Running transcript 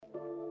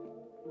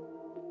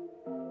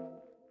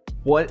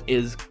What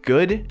is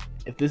good?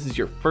 If this is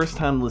your first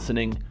time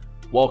listening,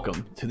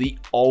 welcome to the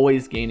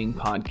Always Gaining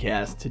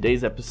Podcast.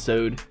 Today's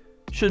episode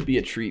should be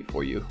a treat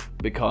for you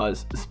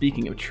because,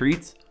 speaking of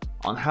treats,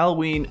 on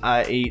Halloween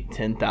I ate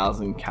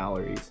 10,000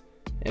 calories.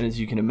 And as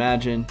you can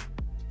imagine,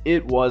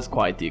 it was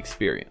quite the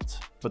experience.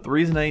 But the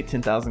reason I ate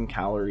 10,000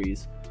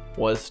 calories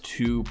was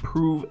to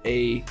prove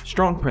a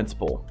strong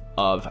principle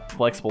of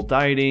flexible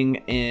dieting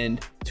and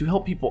to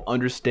help people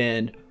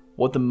understand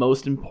what the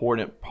most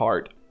important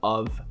part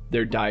of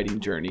their dieting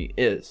journey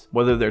is,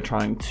 whether they're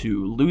trying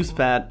to lose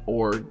fat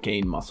or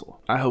gain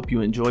muscle. I hope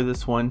you enjoy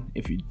this one.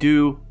 If you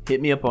do,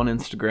 hit me up on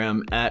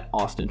Instagram at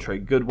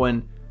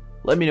AustinTreyGoodwin.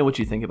 Let me know what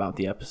you think about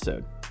the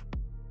episode.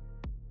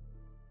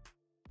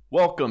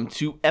 Welcome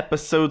to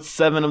episode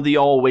 7 of the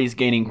Always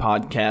Gaining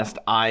Podcast.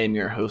 I am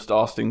your host,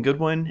 Austin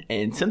Goodwin,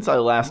 and since I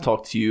last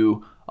talked to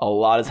you, a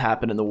lot has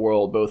happened in the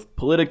world, both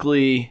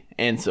politically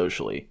and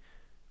socially.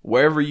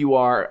 Wherever you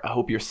are, I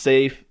hope you're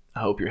safe. I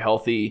hope you're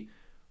healthy.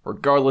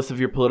 Regardless of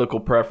your political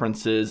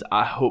preferences,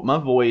 I hope my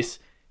voice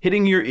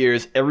hitting your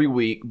ears every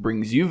week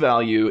brings you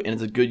value and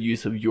is a good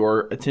use of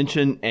your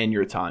attention and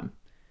your time.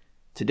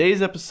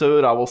 Today's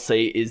episode, I will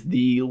say, is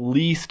the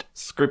least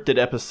scripted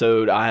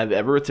episode I have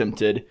ever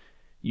attempted.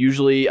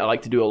 Usually, I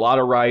like to do a lot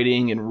of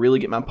writing and really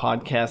get my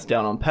podcast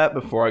down on pat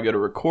before I go to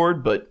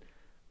record, but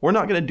we're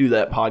not going to do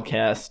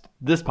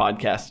this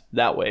podcast,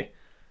 that way.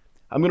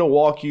 I'm going to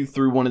walk you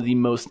through one of the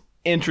most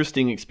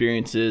interesting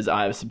experiences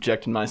I've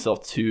subjected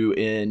myself to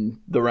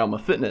in the realm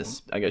of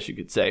fitness, I guess you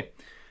could say.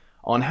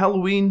 On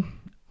Halloween,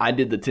 I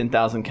did the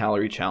 10,000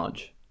 calorie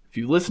challenge. If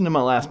you listened to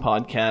my last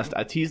podcast,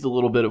 I teased a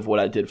little bit of what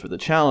I did for the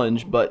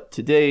challenge, but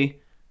today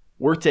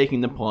we're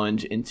taking the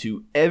plunge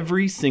into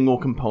every single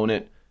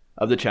component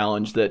of the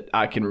challenge that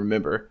I can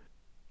remember.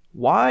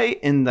 Why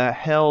in the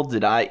hell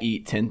did I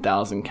eat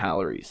 10,000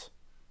 calories?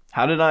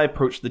 How did I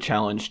approach the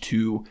challenge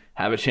to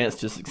have a chance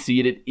to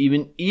succeed at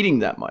even eating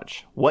that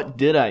much? What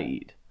did I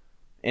eat?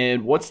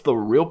 And what's the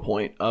real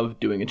point of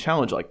doing a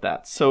challenge like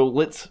that? So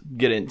let's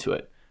get into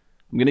it.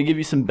 I'm going to give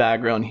you some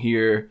background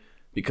here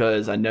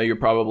because I know you're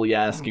probably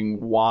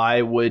asking,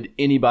 why would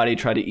anybody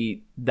try to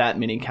eat that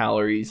many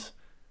calories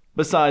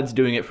besides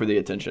doing it for the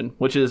attention,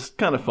 which is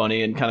kind of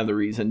funny and kind of the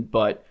reason,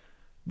 but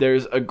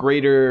there's a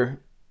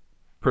greater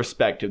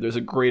perspective. There's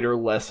a greater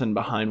lesson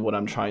behind what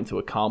I'm trying to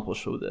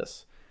accomplish with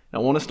this. I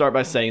want to start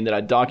by saying that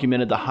I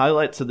documented the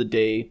highlights of the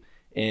day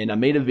and I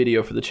made a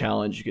video for the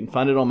challenge. You can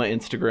find it on my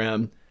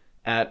Instagram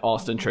at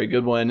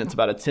AustinTreyGoodwin. It's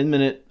about a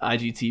 10-minute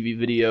IGTV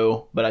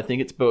video, but I think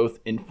it's both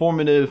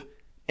informative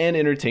and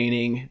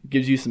entertaining. It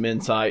gives you some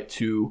insight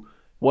to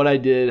what I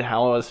did,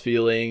 how I was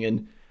feeling,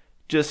 and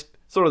just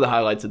sort of the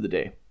highlights of the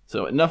day.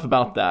 So enough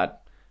about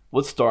that.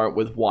 Let's start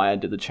with why I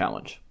did the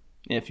challenge.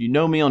 And if you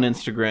know me on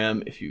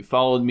Instagram, if you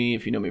followed me,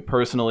 if you know me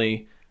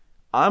personally,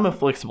 I'm a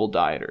flexible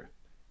dieter.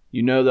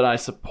 You know that I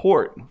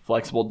support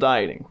flexible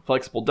dieting.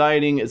 Flexible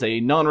dieting is a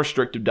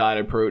non-restrictive diet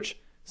approach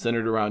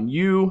centered around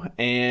you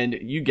and,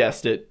 you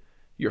guessed it,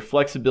 your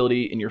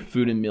flexibility in your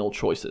food and meal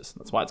choices.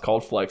 That's why it's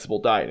called flexible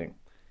dieting.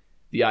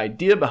 The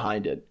idea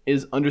behind it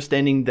is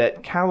understanding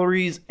that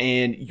calories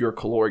and your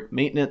caloric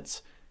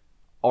maintenance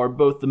are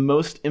both the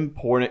most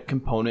important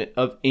component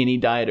of any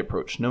diet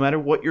approach. No matter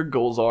what your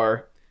goals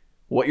are,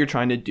 what you're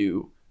trying to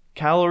do,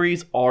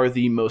 calories are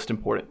the most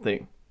important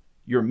thing.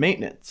 Your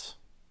maintenance.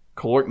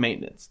 Caloric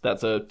maintenance.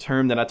 That's a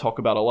term that I talk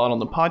about a lot on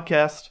the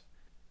podcast.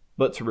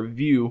 But to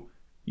review,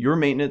 your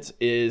maintenance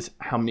is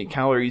how many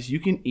calories you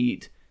can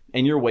eat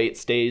and your weight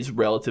stays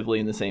relatively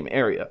in the same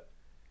area.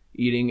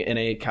 Eating in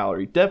a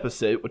calorie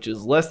deficit, which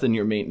is less than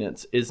your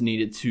maintenance, is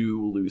needed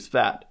to lose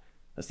fat.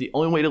 That's the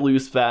only way to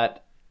lose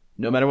fat.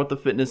 No matter what the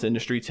fitness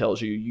industry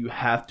tells you, you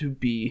have to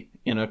be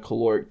in a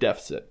caloric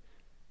deficit.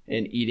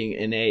 And eating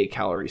in a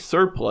calorie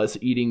surplus,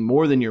 eating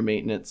more than your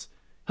maintenance,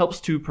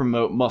 helps to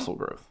promote muscle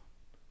growth.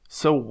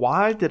 So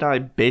why did I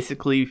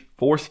basically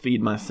force feed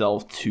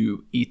myself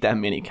to eat that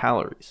many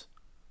calories?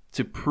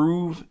 To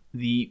prove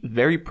the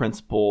very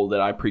principle that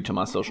I preach on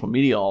my social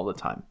media all the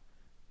time.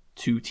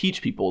 To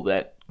teach people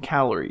that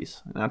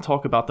calories, and I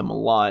talk about them a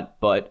lot,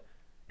 but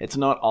it's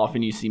not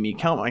often you see me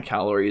count my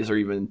calories or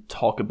even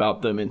talk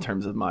about them in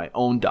terms of my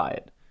own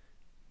diet.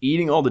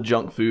 Eating all the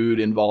junk food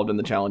involved in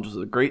the challenge was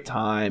a great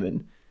time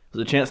and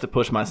was a chance to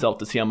push myself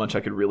to see how much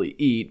I could really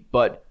eat,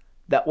 but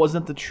that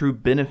wasn't the true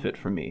benefit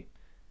for me.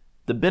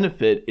 The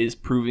benefit is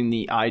proving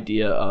the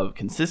idea of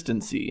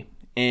consistency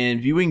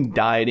and viewing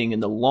dieting in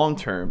the long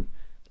term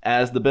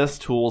as the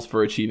best tools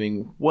for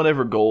achieving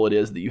whatever goal it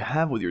is that you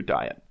have with your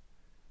diet.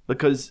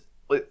 Because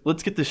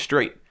let's get this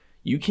straight.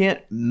 You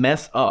can't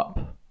mess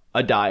up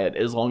a diet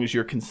as long as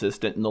you're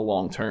consistent in the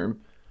long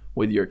term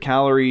with your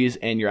calories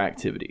and your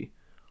activity.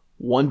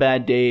 One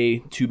bad day,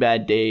 2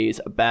 bad days,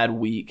 a bad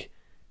week,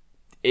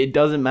 it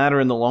doesn't matter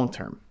in the long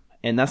term.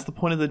 And that's the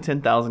point of the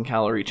 10,000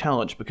 calorie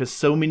challenge, because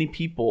so many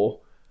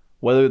people,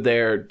 whether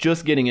they're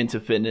just getting into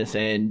fitness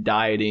and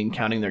dieting,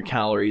 counting their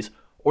calories,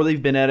 or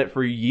they've been at it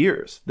for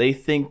years, they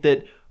think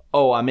that,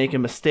 oh, I make a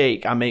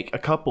mistake, I make a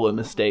couple of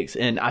mistakes,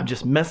 and I've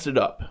just messed it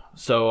up,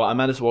 so I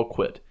might as well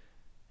quit.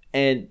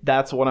 And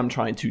that's what I'm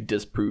trying to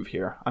disprove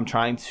here. I'm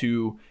trying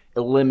to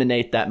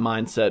eliminate that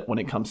mindset when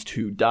it comes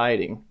to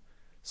dieting.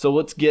 So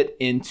let's get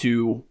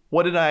into,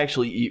 what did I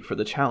actually eat for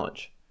the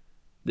challenge?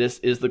 This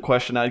is the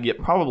question I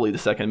get probably the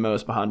second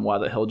most behind why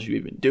the hell did you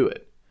even do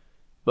it.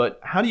 But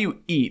how do you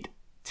eat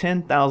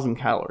 10,000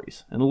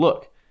 calories? And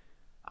look,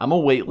 I'm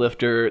a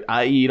weightlifter.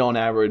 I eat on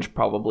average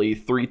probably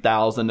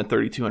 3,000 to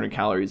 3,200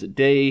 calories a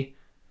day.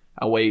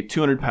 I weigh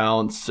 200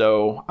 pounds,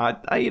 so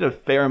I eat a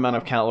fair amount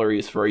of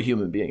calories for a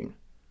human being.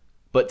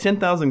 But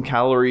 10,000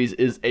 calories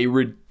is a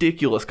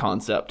ridiculous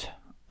concept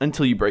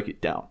until you break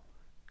it down.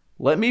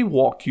 Let me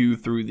walk you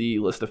through the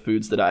list of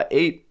foods that I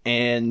ate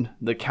and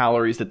the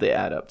calories that they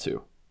add up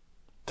to.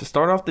 To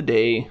start off the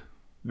day,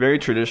 very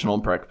traditional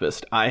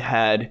breakfast, I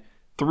had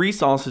 3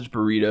 sausage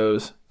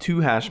burritos, 2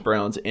 hash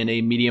browns, and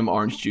a medium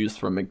orange juice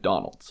from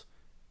McDonald's.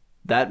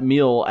 That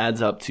meal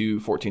adds up to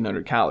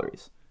 1,400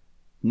 calories.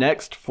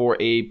 Next, for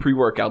a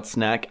pre-workout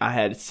snack, I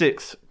had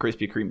 6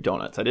 Krispy Kreme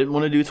donuts. I didn't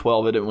want to do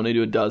 12, I didn't want to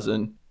do a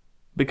dozen,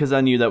 because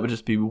I knew that would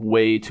just be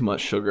way too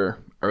much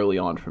sugar early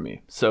on for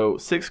me. So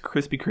 6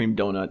 Krispy Kreme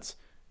donuts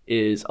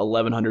is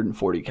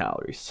 1,140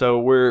 calories. So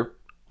we're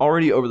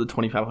already over the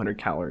 2,500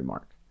 calorie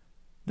mark.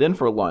 Then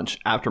for lunch,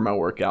 after my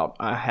workout,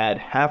 I had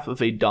half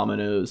of a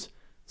Domino's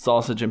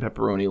sausage and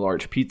pepperoni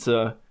large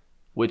pizza,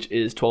 which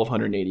is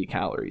 1,280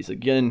 calories.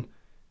 Again,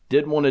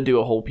 didn't want to do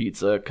a whole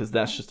pizza because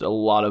that's just a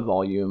lot of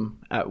volume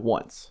at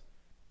once.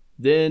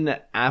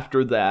 Then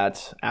after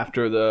that,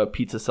 after the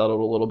pizza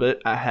settled a little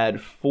bit, I had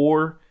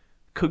 4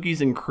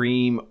 cookies and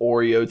cream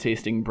Oreo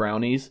tasting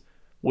brownies,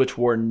 which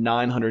were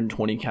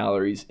 920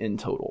 calories in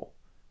total.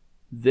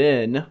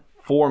 Then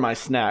for my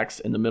snacks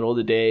in the middle of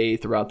the day,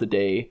 throughout the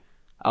day,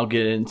 I'll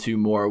get into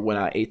more when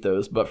I ate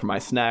those, but for my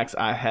snacks,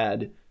 I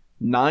had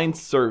 9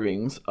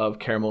 servings of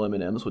caramel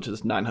M&Ms, which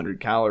is 900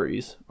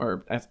 calories,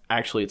 or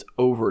actually it's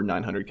over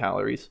 900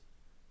 calories.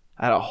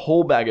 I had a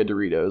whole bag of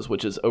Doritos,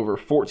 which is over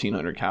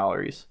 1,400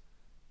 calories.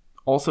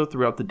 Also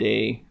throughout the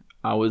day,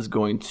 I was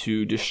going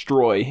to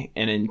destroy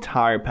an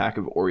entire pack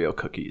of Oreo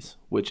cookies,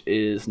 which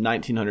is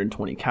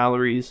 1,920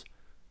 calories.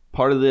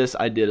 Part of this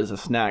I did as a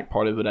snack,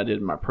 part of it I did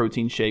in my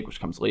protein shake,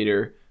 which comes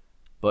later.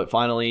 But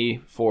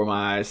finally, for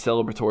my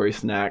celebratory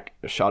snack,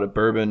 a shot of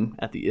bourbon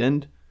at the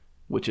end,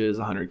 which is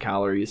 100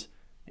 calories.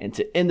 And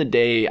to end the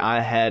day,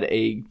 I had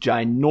a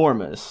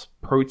ginormous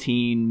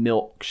protein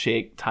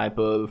milkshake type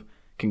of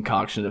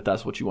concoction, if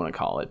that's what you want to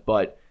call it.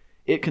 But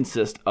it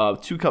consists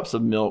of 2 cups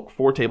of milk,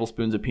 4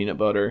 tablespoons of peanut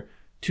butter,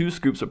 2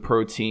 scoops of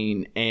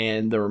protein,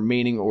 and the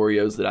remaining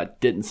Oreos that I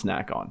didn't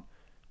snack on,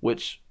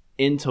 which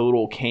in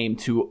total came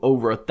to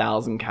over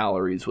 1,000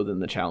 calories within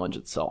the challenge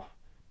itself.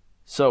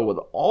 So with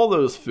all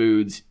those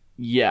foods,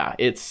 yeah,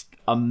 it's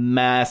a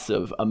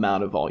massive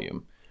amount of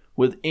volume.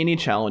 With any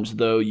challenge,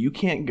 though, you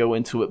can't go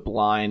into it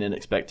blind and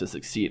expect to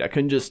succeed. I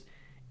couldn't just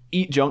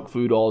eat junk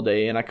food all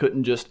day, and I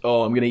couldn't just,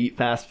 I'm going to eat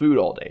fast food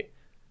all day.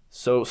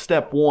 So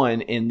step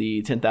 1 in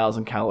the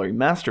 10,000 calorie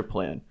master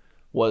plan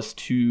was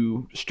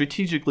to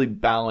strategically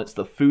balance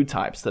the food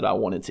types that I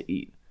wanted to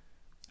eat.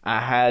 I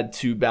had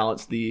to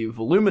balance the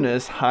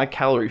voluminous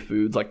high-calorie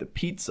foods like the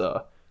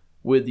pizza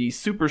with the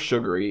super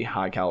sugary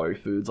high-calorie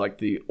foods like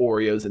the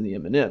Oreos and the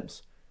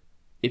M&Ms.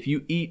 If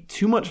you eat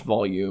too much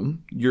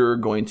volume, you're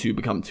going to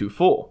become too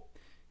full.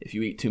 If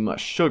you eat too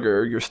much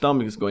sugar, your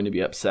stomach is going to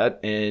be upset,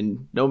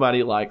 and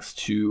nobody likes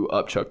to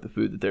upchuck the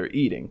food that they're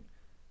eating.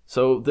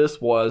 So this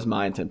was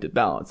my attempted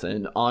balance,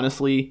 and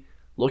honestly,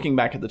 looking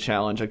back at the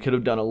challenge, I could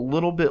have done a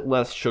little bit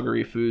less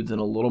sugary foods and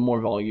a little more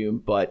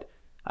volume, but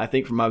I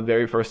think for my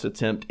very first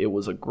attempt, it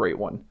was a great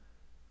one.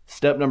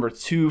 Step number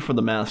 2 for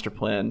the master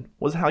plan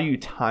was how you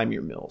time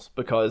your meals,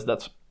 because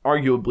that's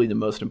arguably the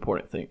most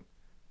important thing.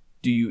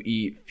 Do you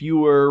eat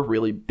fewer,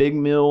 really big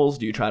meals?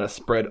 Do you try to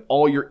spread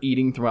all your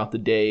eating throughout the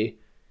day?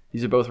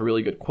 These are both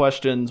really good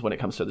questions when it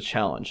comes to the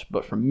challenge,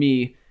 but for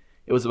me,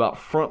 it was about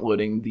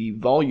front-loading the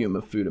volume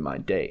of food in my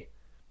day.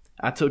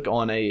 I took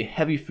on a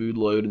heavy food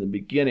load in the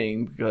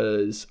beginning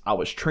because I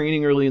was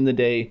training early in the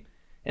day,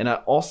 and I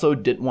also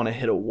didn't want to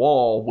hit a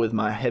wall with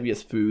my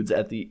heaviest foods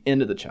at the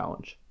end of the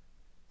challenge.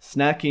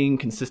 Snacking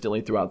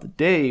consistently throughout the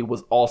day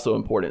was also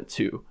important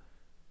too.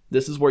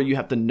 This is where you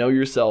have to know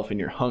yourself and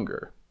your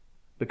hunger,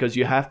 because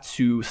you have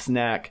to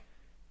snack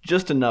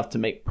just enough to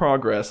make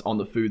progress on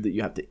the food that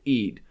you have to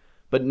eat,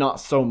 but not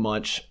so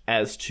much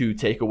as to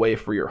take away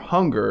for your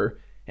hunger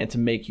and to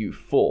make you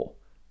full.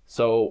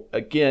 So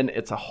again,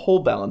 it's a whole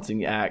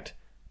balancing act,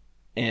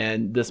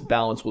 and this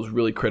balance was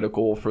really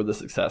critical for the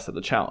success of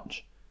the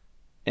challenge.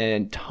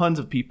 And tons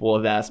of people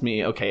have asked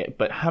me, okay,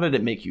 but how did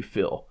it make you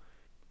feel?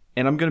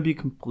 And I'm going to be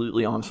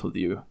completely honest with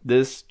you.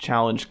 This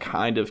challenge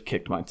kind of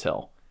kicked my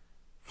tail.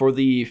 For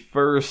the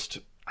first,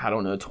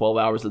 12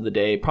 hours of the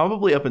day,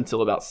 probably up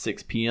until about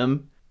 6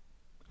 p.m.,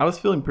 I was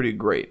feeling pretty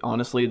great.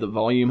 Honestly, the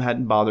volume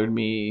hadn't bothered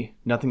me.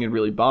 Nothing had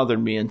really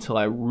bothered me until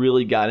I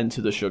really got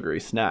into the sugary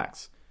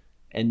snacks.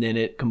 And then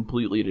it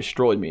completely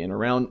destroyed me. And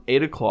around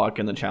 8 o'clock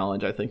in the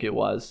challenge, I think it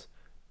was,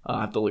 I'll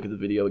have to look at the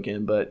video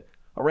again, but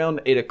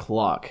around 8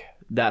 o'clock,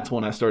 that's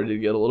when I started to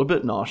get a little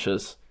bit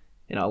nauseous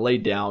and I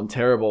laid down.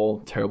 Terrible,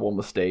 terrible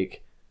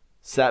mistake.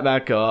 Sat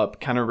back up,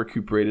 kind of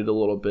recuperated a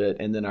little bit,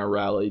 and then I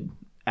rallied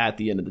at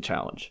the end of the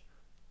challenge.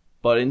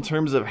 But in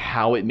terms of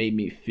how it made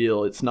me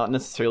feel, it's not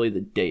necessarily the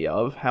day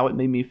of how it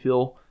made me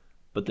feel,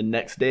 but the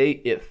next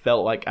day it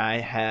felt like I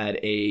had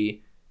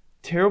a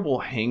terrible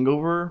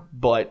hangover,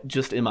 but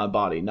just in my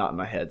body, not in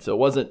my head. So it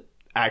wasn't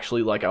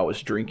actually like I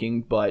was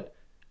drinking, but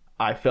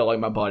I felt like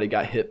my body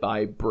got hit by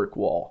a brick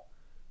wall.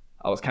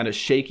 I was kind of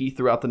shaky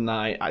throughout the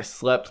night. I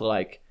slept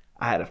like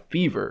I had a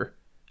fever.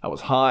 I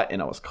was hot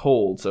and I was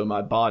cold. So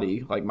my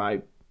body, like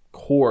my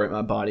core in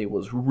my body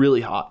was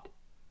really hot,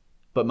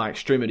 but my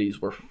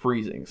extremities were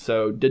freezing.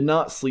 So did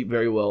not sleep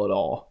very well at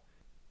all.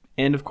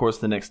 And of course,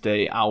 the next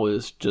day I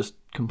was just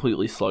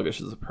completely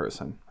sluggish as a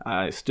person.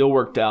 I still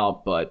worked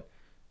out, but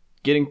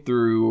getting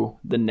through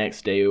the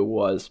next day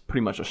was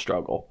pretty much a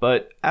struggle.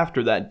 But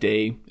after that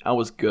day, I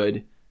was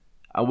good.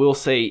 I will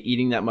say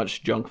eating that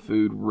much junk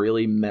food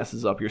really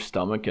messes up your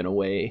stomach in a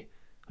way.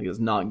 Like, it's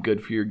not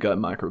good for your gut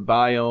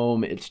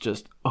microbiome. It's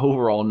just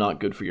overall not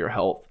good for your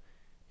health.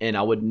 And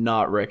I would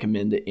not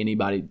recommend that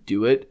anybody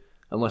do it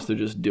unless they're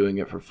just doing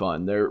it for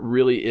fun. There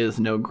really is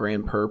no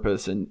grand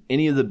purpose, and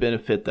any of the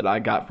benefit that I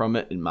got from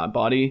it in my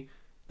body,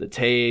 the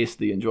taste,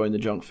 the enjoying the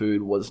junk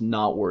food, was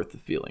not worth the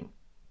feeling.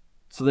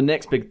 So the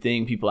next big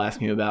thing people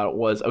asked me about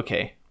was,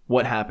 okay,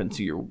 what happened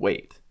to your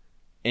weight?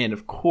 And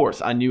of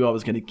course, I knew I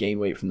was going to gain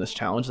weight from this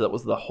challenge. That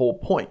was the whole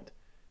point.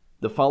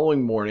 The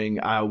following morning,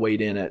 I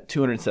weighed in at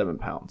 207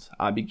 pounds.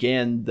 I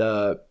began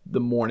the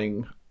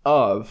morning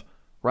of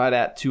right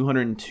at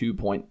 202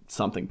 point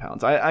something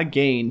pounds. I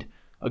gained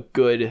a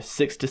good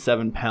 6 to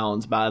 7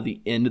 pounds by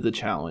the end of the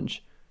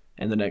challenge.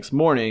 And the next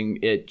morning,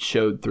 it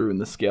showed through in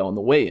the scale and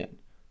the weigh-in.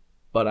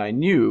 But I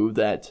knew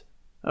that,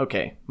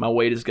 okay, my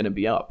weight is going to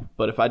be up.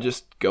 But if I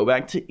just go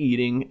back to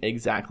eating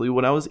exactly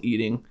what I was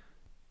eating,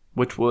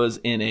 which was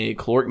in a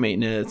caloric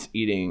maintenance,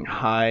 eating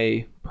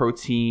high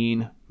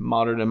protein,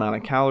 moderate amount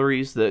of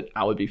calories, that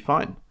I would be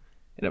fine.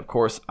 And of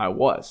course, I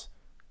was.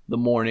 The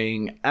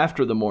morning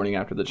after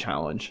the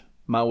challenge,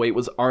 my weight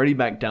was already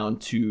back down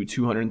to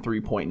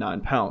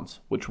 203.9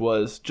 pounds, which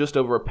was just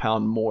over a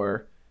pound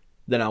more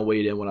than I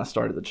weighed in when I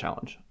started the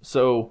challenge.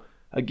 So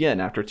again,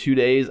 after 2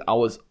 days, I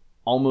was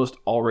almost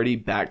already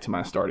back to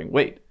my starting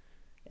weight.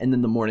 And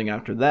then the morning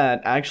after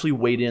that, I actually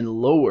weighed in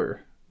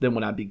lower than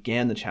when I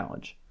began the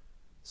challenge.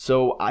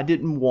 So I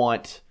didn't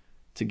want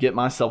to get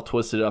myself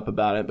twisted up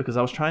about it because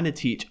I was trying to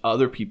teach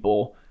other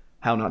people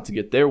how not to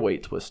get their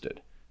weight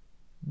twisted.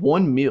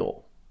 One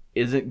meal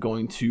isn't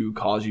going to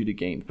cause you to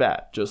gain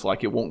fat, just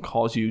like it won't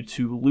cause you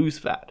to lose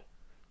fat.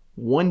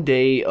 1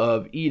 day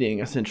of eating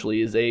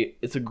essentially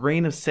it's a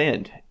grain of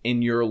sand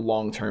in your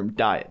long-term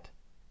diet.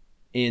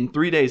 In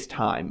 3 days'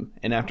 time,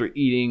 and after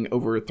eating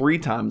over 3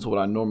 times what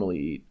I normally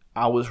eat,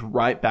 I was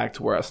right back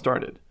to where I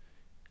started.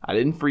 I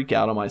didn't freak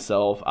out on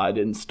myself. I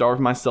didn't starve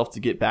myself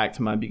to get back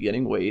to my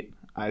beginning weight.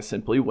 I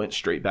simply went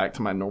straight back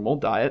to my normal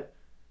diet,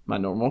 my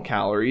normal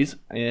calories,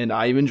 and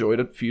I even enjoyed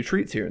a few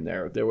treats here and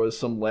there. There was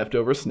some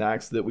leftover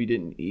snacks that we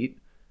didn't eat,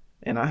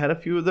 and I had a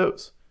few of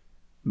those.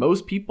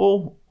 Most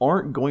people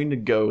aren't going to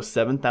go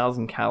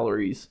 7,000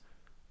 calories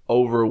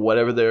over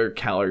whatever their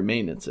calorie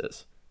maintenance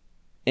is.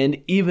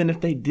 And even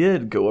if they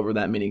did go over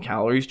that many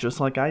calories, just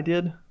like I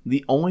did,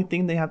 the only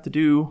thing they have to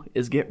do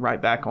is get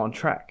right back on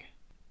track.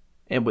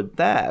 And with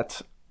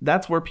that,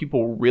 that's where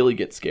people really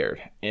get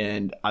scared.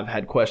 And I've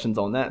had questions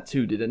on that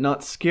too. Did it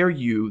not scare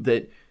you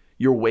that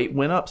your weight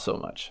went up so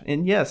much?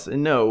 And yes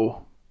and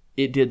no,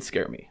 it did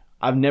scare me.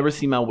 I've never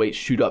seen my weight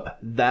shoot up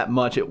that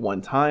much at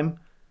one time.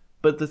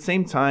 But at the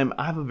same time,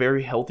 I have a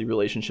very healthy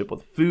relationship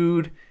with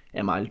food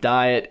and my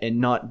diet and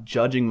not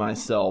judging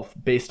myself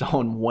based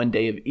on 1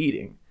 day of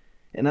eating.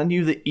 And I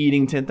knew that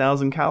eating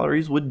 10,000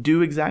 calories would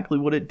do exactly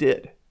what it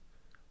did.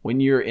 When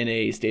you're in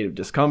a state of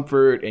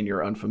discomfort and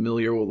you're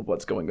unfamiliar with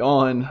what's going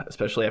on,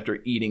 especially after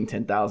eating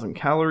 10,000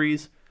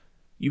 calories,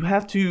 you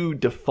have to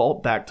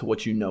default back to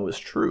what you know is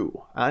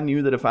true. I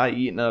knew that if I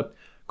eat in a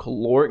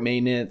caloric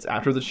maintenance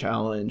after the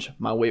challenge,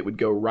 my weight would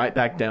go right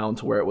back down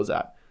to where it was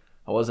at.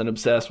 I wasn't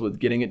obsessed with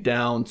getting it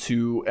down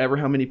to ever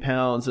how many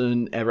pounds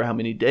and ever how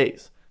many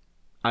days.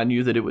 I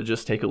knew that it would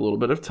just take a little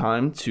bit of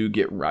time to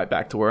get right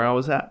back to where I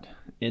was at.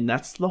 And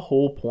that's the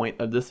whole point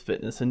of this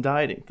fitness and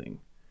dieting thing.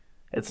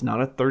 It's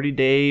not a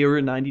 30-day or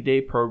a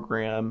 90-day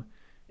program.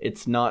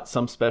 It's not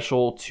some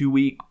special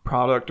 2-week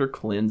product or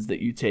cleanse that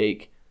you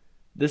take.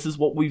 This is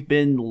what we've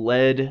been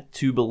led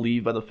to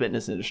believe by the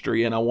fitness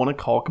industry, and I want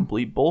to call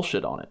complete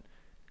bullshit on it.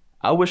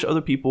 I wish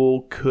other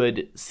people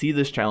could see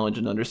this challenge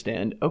and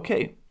understand,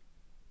 okay,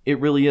 it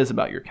really is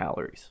about your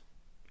calories.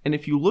 And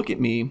if you look at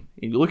me,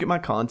 and you look at my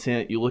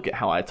content, you look at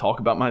how I talk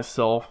about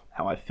myself,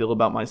 how I feel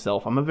about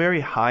myself, I'm a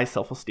very high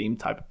self-esteem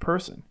type of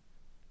person.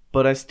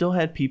 But I still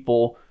had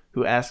people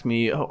who asked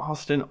me, oh,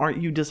 Austin,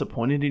 aren't you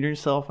disappointed in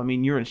yourself? I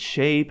mean, you're in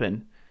shape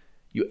and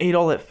you ate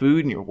all that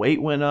food and your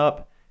weight went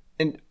up.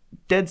 And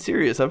dead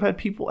serious, I've had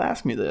people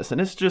ask me this,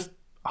 and it's just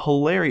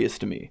hilarious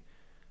to me.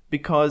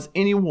 Because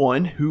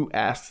anyone who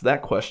asks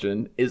that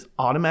question is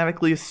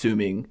automatically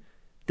assuming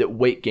that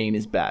weight gain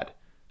is bad.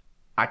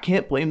 I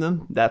can't blame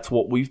them. That's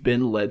what we've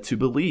been led to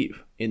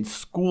believe. In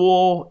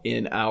school,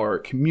 in our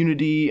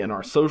community, in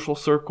our social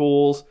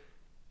circles,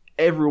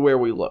 everywhere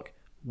we look.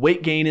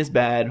 Weight gain is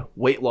bad,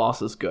 weight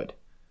loss is good.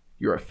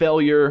 You're a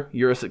failure,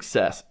 you're a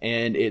success,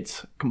 and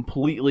it's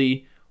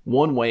completely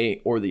one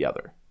way or the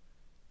other.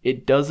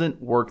 It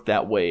doesn't work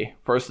that way,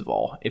 first of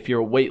all, if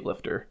you're a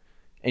weightlifter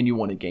and you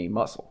want to gain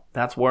muscle.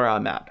 That's where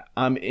I'm at.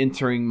 I'm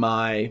entering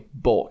my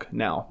bulk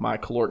now, my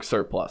caloric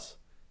surplus.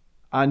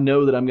 I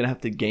know that I'm going to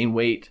have to gain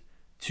weight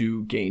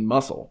to gain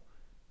muscle.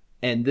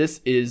 And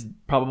this is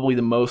probably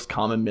the most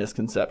common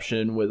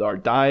misconception with our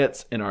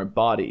diets and our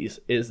bodies,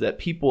 is that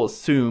people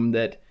assume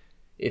that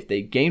if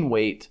they gain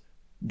weight,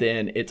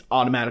 then it's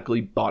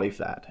automatically body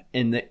fat.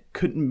 And that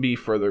couldn't be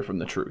further from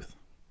the truth.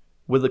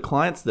 With the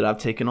clients that I've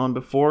taken on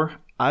before,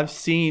 I've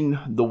seen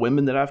the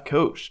women that I've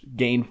coached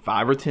gain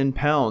 5 or 10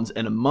 pounds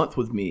in a month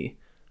with me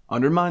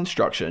under my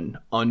instruction,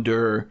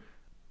 under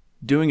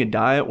doing a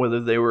diet,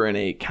 whether they were in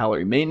a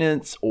calorie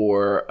maintenance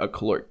or a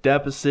caloric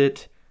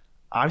deficit.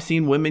 I've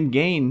seen women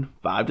gain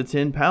 5 to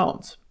 10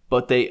 pounds,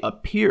 but they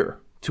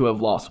appear to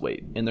have lost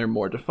weight and they're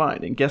more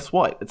defined. And guess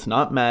what? It's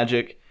not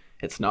magic.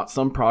 It's not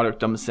some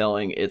product I'm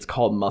selling. It's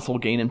called muscle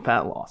gain and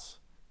fat loss.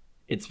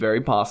 It's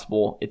very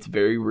possible. It's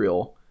very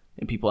real.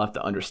 And people have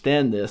to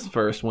understand this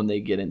first when they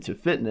get into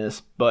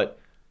fitness. But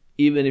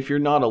even if you're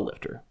not a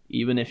lifter,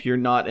 even if you're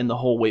not in the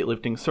whole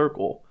weightlifting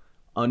circle,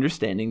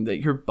 understanding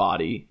that your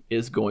body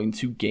is going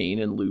to gain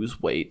and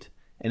lose weight,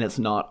 and it's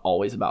not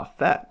always about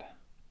fat.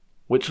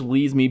 Which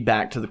leads me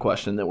back to the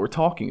question that we're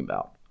talking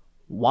about.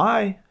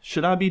 Why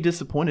should I be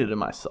disappointed in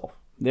myself?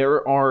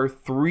 There are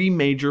 3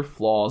 major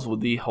flaws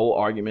with the whole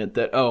argument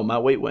that, oh, my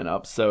weight went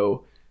up,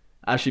 so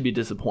I should be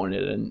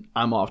disappointed and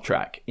I'm off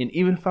track. And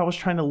even if I was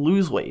trying to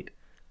lose weight,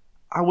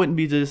 I wouldn't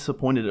be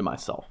disappointed in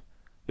myself,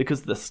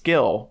 because the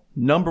scale,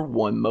 number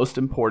one, most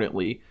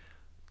importantly,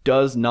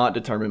 does not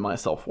determine my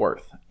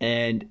self-worth.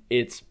 And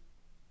it's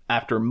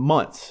after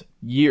months,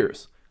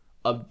 years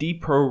of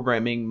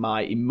deprogramming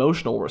my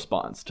emotional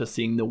response to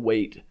seeing the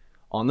weight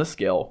on the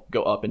scale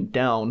go up and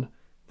down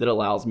that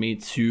allows me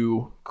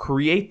to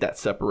create that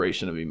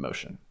separation of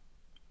emotion.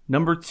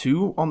 Number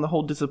 2, on the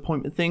whole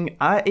disappointment thing,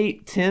 I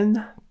ate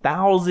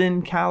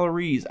 10,000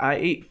 calories. I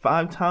ate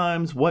 5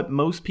 times what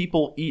most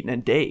people eat in a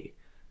day.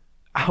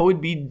 I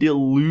would be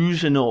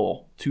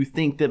delusional to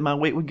think that my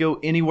weight would go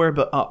anywhere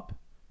but up.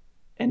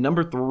 And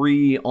number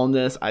 3 on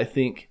this, I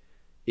think,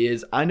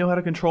 is I know how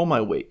to control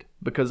my weight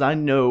because I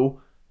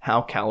know how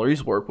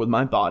calories work with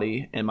my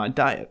body and my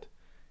diet.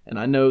 And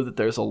I know that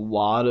there's a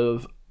lot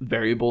of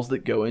variables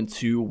that go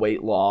into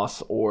weight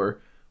loss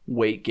or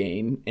weight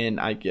gain. And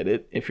I get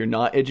it. If you're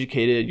not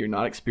educated, you're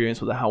not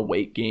experienced with how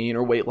weight gain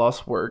or weight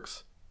loss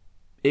works,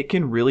 it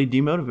can really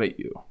demotivate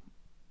you.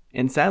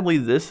 And sadly,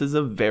 this is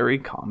a very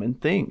common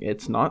thing.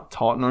 It's not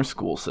taught in our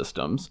school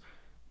systems.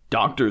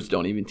 Doctors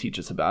don't even teach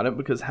us about it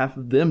because half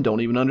of them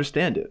don't even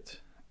understand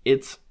it.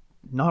 It's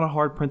not a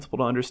hard principle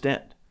to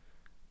understand,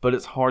 but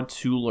it's hard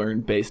to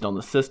learn based on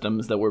the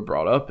systems that we're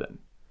brought up in.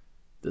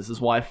 This is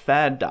why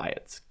fad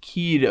diets,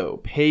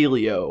 keto,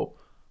 paleo,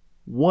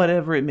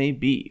 whatever it may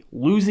be,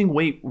 losing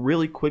weight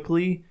really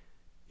quickly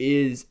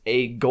is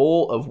a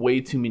goal of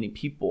way too many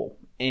people.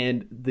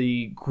 And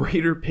the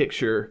greater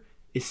picture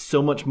is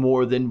so much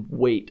more than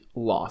weight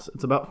loss.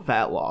 It's about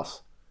fat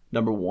loss,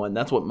 number one.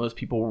 That's what most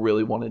people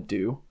really want to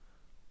do.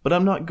 But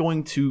I'm not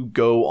going to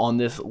go on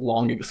this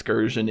long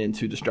excursion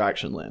into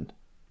distraction land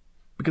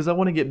because I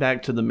want to get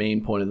back to the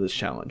main point of this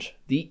challenge.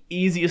 The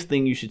easiest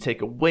thing you should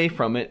take away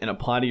from it and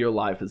apply to your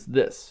life is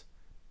this.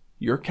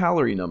 Your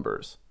calorie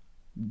numbers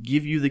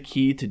give you the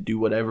key to do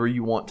whatever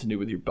you want to do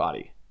with your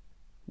body.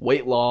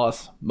 Weight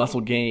loss,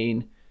 muscle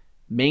gain,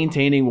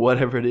 maintaining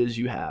whatever it is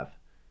you have.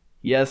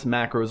 Yes,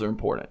 macros are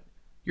important.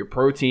 Your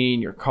protein,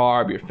 your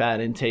carb, your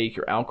fat intake,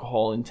 your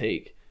alcohol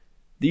intake,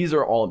 these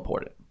are all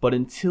important. But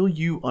until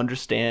you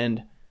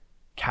understand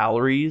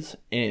calories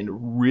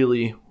and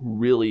really,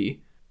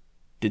 really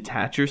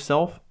detach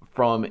yourself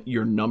from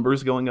your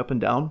numbers going up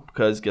and down,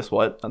 because guess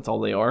what? That's all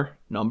they are,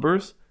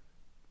 numbers.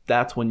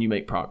 That's when you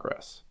make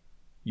progress.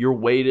 Your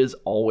weight is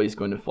always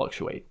going to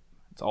fluctuate.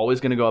 It's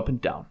always going to go up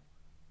and down.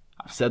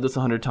 I've said this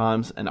 100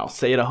 times, and I'll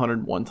say it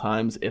 101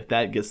 times if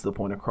that gets the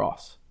point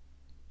across.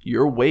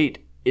 Your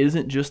weight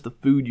isn't just the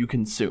food you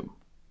consume.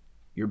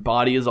 Your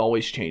body is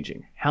always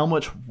changing. How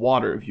much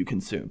water have you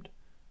consumed?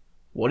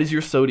 What is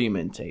your sodium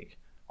intake?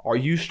 Are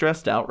you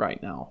stressed out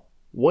right now?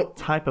 What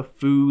type of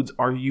foods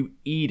are you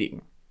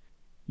eating?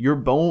 Your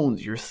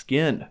bones, your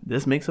skin,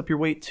 this makes up your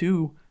weight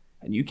too,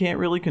 and you can't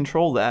really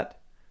control that.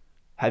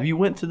 Have you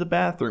went to the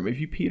bathroom? Have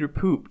you peed or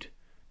pooped?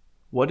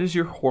 What does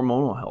your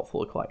hormonal health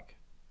look like?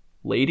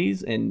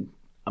 Ladies, and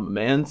I'm a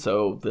man,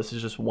 so this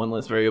is just one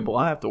less variable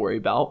I have to worry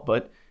about,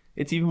 but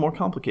it's even more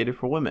complicated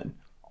for women.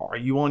 Are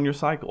you on your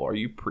cycle? Are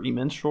you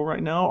premenstrual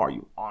right now? Are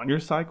you on your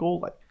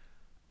cycle? Like,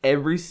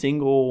 every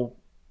single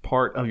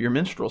part of your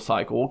menstrual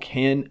cycle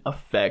can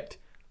affect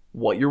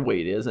what your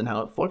weight is and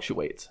how it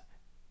fluctuates.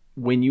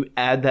 When you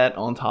add that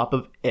on top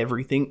of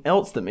everything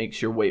else that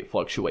makes your weight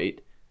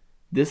fluctuate,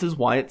 this is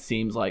why it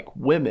seems like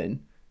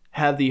women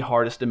have the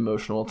hardest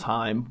emotional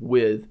time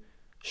with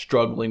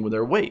struggling with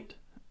their weight.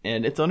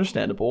 And it's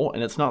understandable,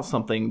 and it's not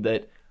something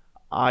that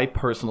I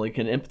personally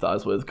can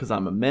empathize with because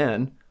I'm a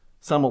man.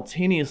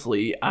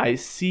 Simultaneously, I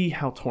see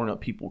how torn up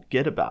people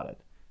get about it.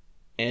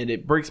 And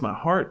it breaks my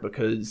heart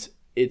because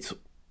it's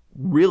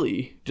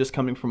really just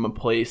coming from a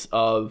place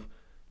of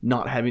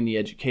not having the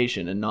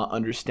education and not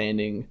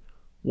understanding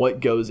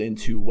what goes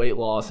into weight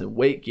loss and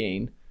weight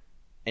gain,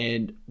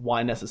 and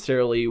why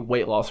necessarily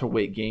weight loss or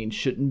weight gain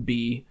shouldn't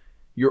be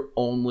your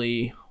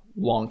only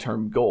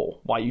long-term goal.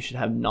 Why you should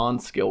have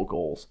non-scale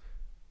goals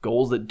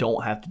that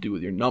don't have to do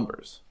with your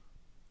numbers.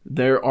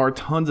 There are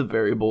tons of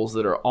variables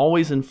that are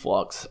always in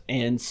flux,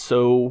 and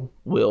so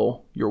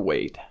will your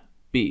weight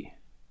be.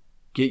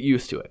 Get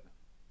used to it.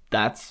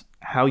 That's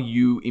how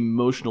you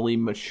emotionally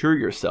mature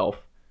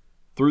yourself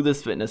through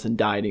this fitness and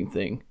dieting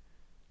thing.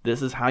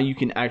 This is how you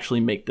can actually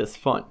make this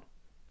fun.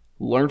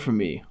 Learn from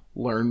me.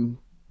 Learn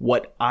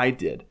what I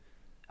did.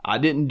 I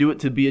didn't do it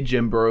to be a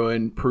gym bro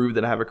and prove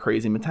that I have a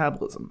crazy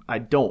metabolism. I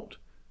don't.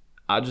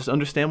 I just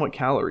understand what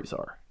calories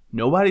are.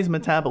 Nobody's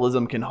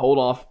metabolism can hold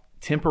off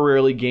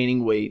temporarily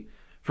gaining weight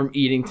from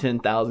eating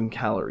 10,000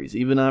 calories.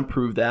 Even I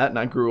proved that, and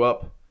I grew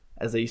up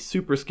as a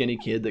super skinny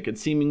kid that could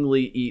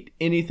seemingly eat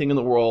anything in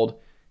the world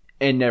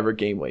and never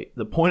gain weight.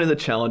 The point of the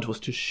challenge was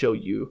to show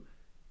you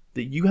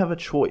that you have a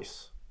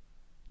choice.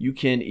 You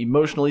can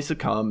emotionally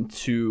succumb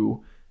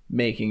to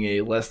making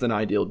a less than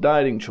ideal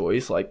dieting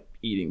choice, like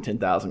eating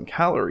 10,000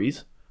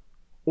 calories,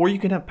 or you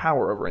can have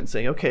power over it and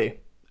say, okay,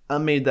 I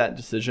made that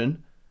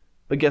decision,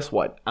 but guess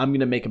what? I'm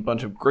going to make a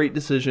bunch of great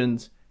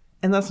decisions,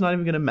 and that's not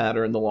even going to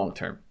matter in the long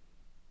term.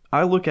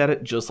 I look at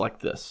it just like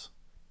this.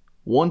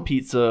 One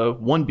pizza,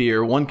 one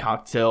beer, one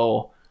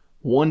cocktail,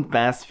 one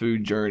fast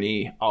food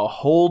journey, a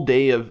whole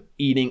day of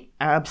eating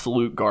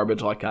absolute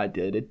garbage like I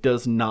did. It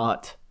does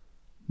not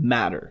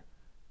matter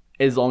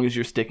as long as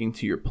you're sticking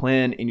to your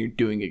plan and you're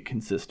doing it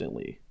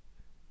consistently.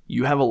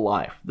 You have a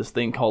life, this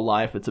thing called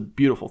life. It's a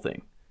beautiful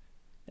thing.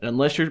 And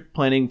unless you're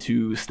planning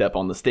to step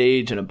on the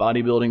stage in a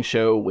bodybuilding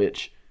show,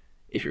 which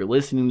if you're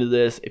listening to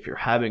this, if you're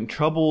having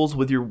troubles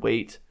with your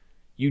weight,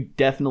 you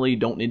definitely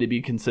don't need to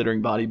be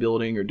considering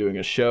bodybuilding or doing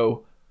a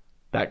show.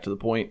 Back to the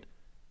point.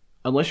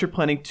 Unless you're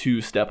planning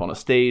to step on a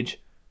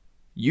stage,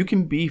 you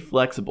can be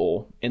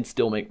flexible and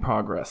still make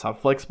progress. I've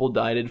flexible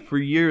dieted for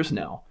years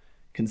now.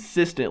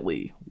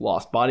 Consistently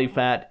lost body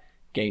fat,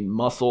 gained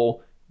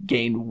muscle,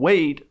 gained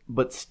weight,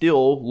 but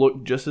still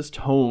look just as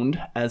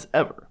toned as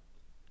ever.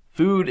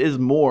 Food is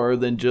more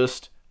than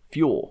just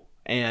fuel,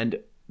 and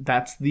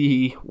that's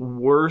the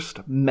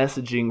worst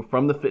messaging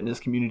from the fitness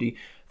community.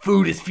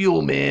 Food is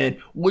fuel,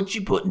 man. What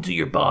you put into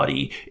your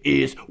body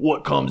is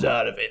what comes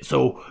out of it.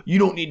 So you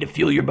don't need to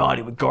fuel your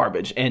body with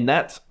garbage. And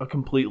that's a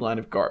complete line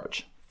of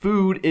garbage.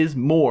 Food is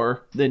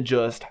more than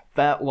just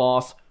fat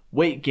loss,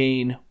 weight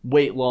gain,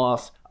 weight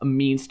loss, a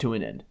means to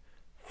an end.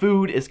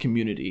 Food is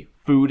community.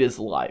 Food is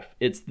life.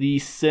 It's the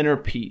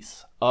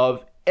centerpiece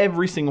of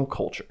every single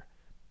culture.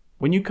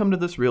 When you come to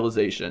this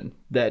realization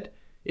that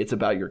it's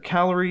about your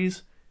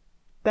calories,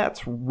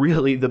 that's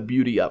really the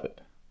beauty of it,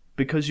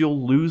 because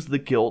you'll lose the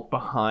guilt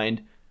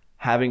behind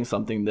having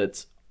something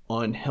that's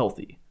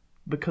unhealthy,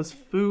 because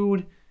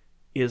food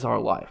is our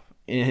life.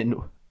 And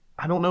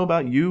I don't know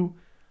about you,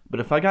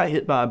 but if I got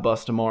hit by a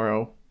bus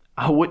tomorrow,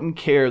 I wouldn't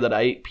care that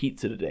I ate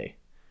pizza today.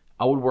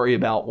 I would worry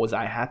about, was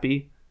I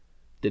happy?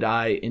 Did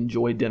I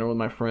enjoy dinner with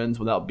my friends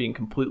without being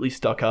completely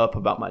stuck up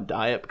about my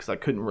diet because I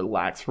couldn't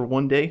relax for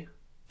one day?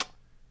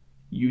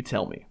 You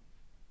tell me.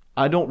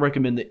 I don't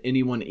recommend that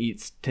anyone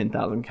eats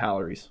 10,000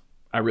 calories.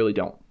 I really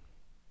don't.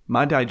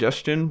 My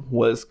digestion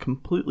was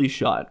completely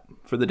shot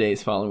for the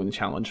days following the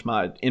challenge.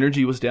 My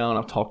energy was down.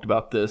 I've talked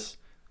about this.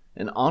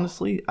 And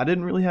honestly, I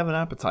didn't really have an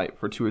appetite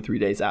for 2 or 3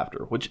 days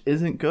after, which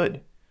isn't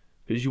good,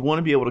 because you want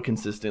to be able to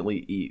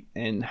consistently eat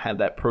and have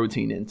that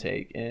protein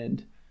intake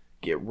and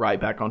get right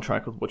back on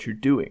track with what you're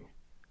doing.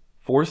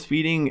 Force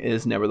feeding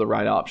is never the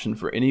right option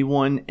for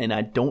anyone, and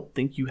I don't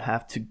think you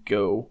have to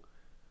go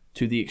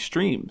to the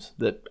extremes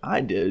that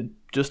I did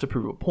just to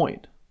prove a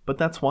point. But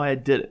that's why I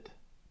did it.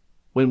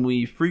 When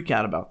we freak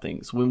out about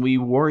things, when we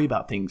worry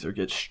about things or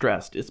get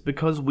stressed, it's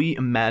because we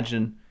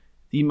imagine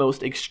the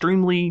most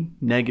extremely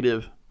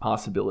negative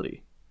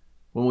possibility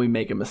when we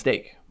make a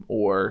mistake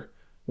or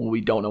when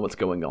we don't know what's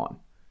going on.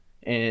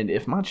 And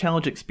if my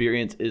challenge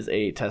experience is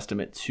a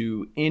testament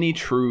to any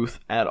truth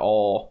at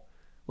all,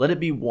 let it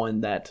be one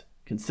that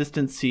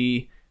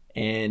consistency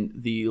and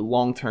the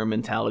long-term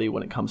mentality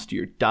when it comes to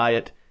your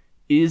diet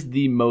is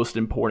the most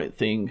important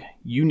thing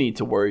you need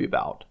to worry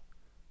about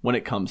when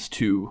it comes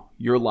to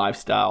your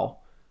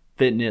lifestyle,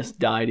 fitness,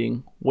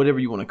 dieting, whatever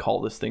you want to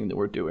call this thing that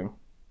we're doing.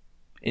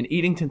 And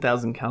eating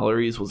 10,000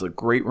 calories was a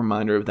great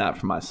reminder of that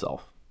for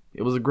myself.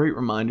 It was a great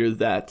reminder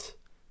that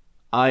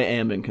I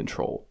am in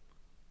control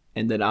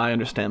and that I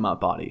understand my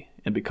body.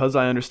 And because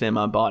I understand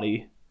my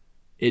body,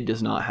 it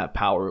does not have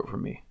power over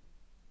me.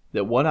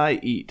 That what I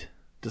eat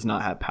does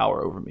not have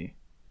power over me.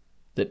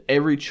 That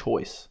every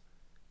choice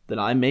that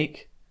I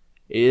make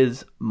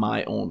is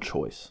my own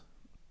choice.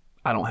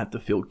 I don't have to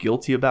feel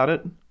guilty about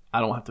it. I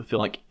don't have to feel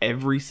like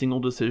every single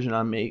decision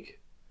I make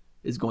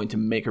is going to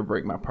make or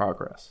break my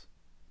progress.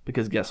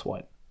 Because guess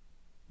what?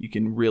 You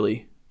can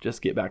really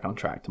just get back on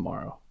track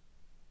tomorrow.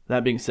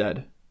 That being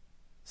said,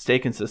 stay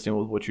consistent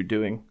with what you're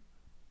doing.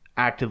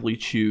 Actively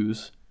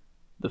choose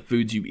the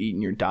foods you eat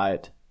in your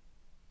diet.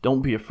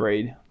 Don't be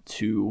afraid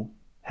to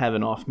have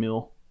an off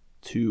meal,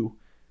 to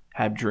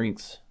have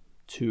drinks,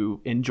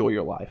 to enjoy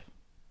your life.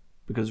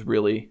 Because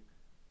really,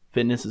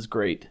 fitness is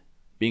great.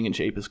 Being in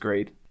shape is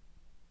great.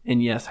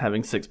 And yes,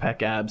 having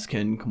six-pack abs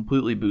can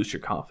completely boost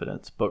your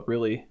confidence. But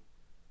really,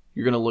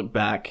 you're going to look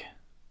back,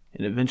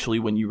 and eventually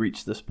when you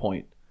reach this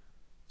point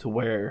to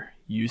where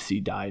you see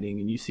dieting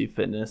and you see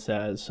fitness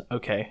as,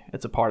 okay,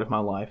 it's a part of my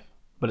life,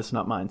 but it's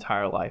not my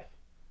entire life.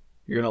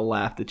 You're going to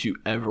laugh that you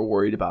ever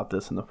worried about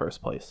this in the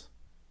first place.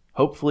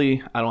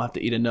 Hopefully, I don't have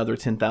to eat another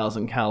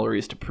 10,000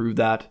 calories to prove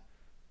that.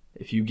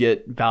 If you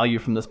get value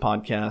from this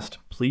podcast,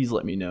 please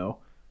let me know.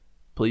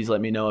 Please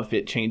let me know if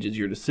it changes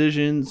your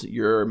decisions,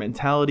 your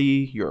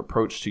mentality, your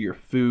approach to your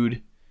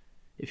food.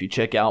 If you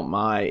check out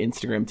my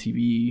Instagram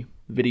TV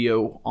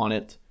video on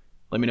it,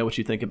 let me know what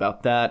you think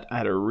about that. I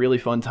had a really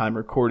fun time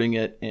recording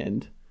it,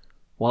 and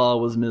while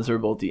I was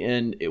miserable at the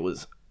end, it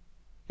was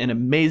an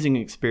amazing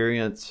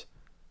experience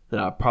that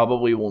I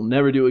probably will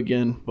never do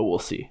again, but we'll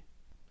see.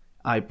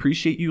 I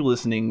appreciate you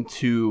listening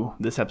to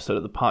this episode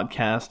of the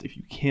podcast. If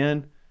you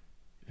can,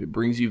 if it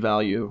brings you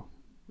value,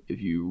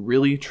 if you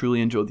really, truly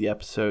enjoyed the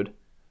episode,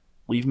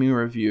 leave me a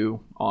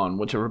review on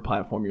whichever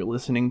platform you're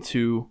listening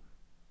to.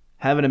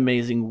 Have an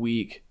amazing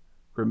week.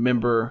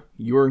 Remember,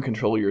 you're in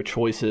control of your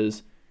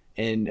choices,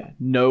 and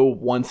no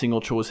one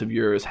single choice of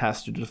yours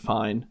has to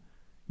define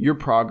your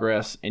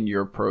progress and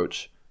your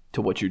approach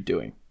to what you're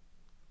doing.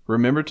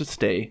 Remember to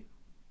stay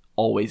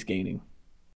always gaining.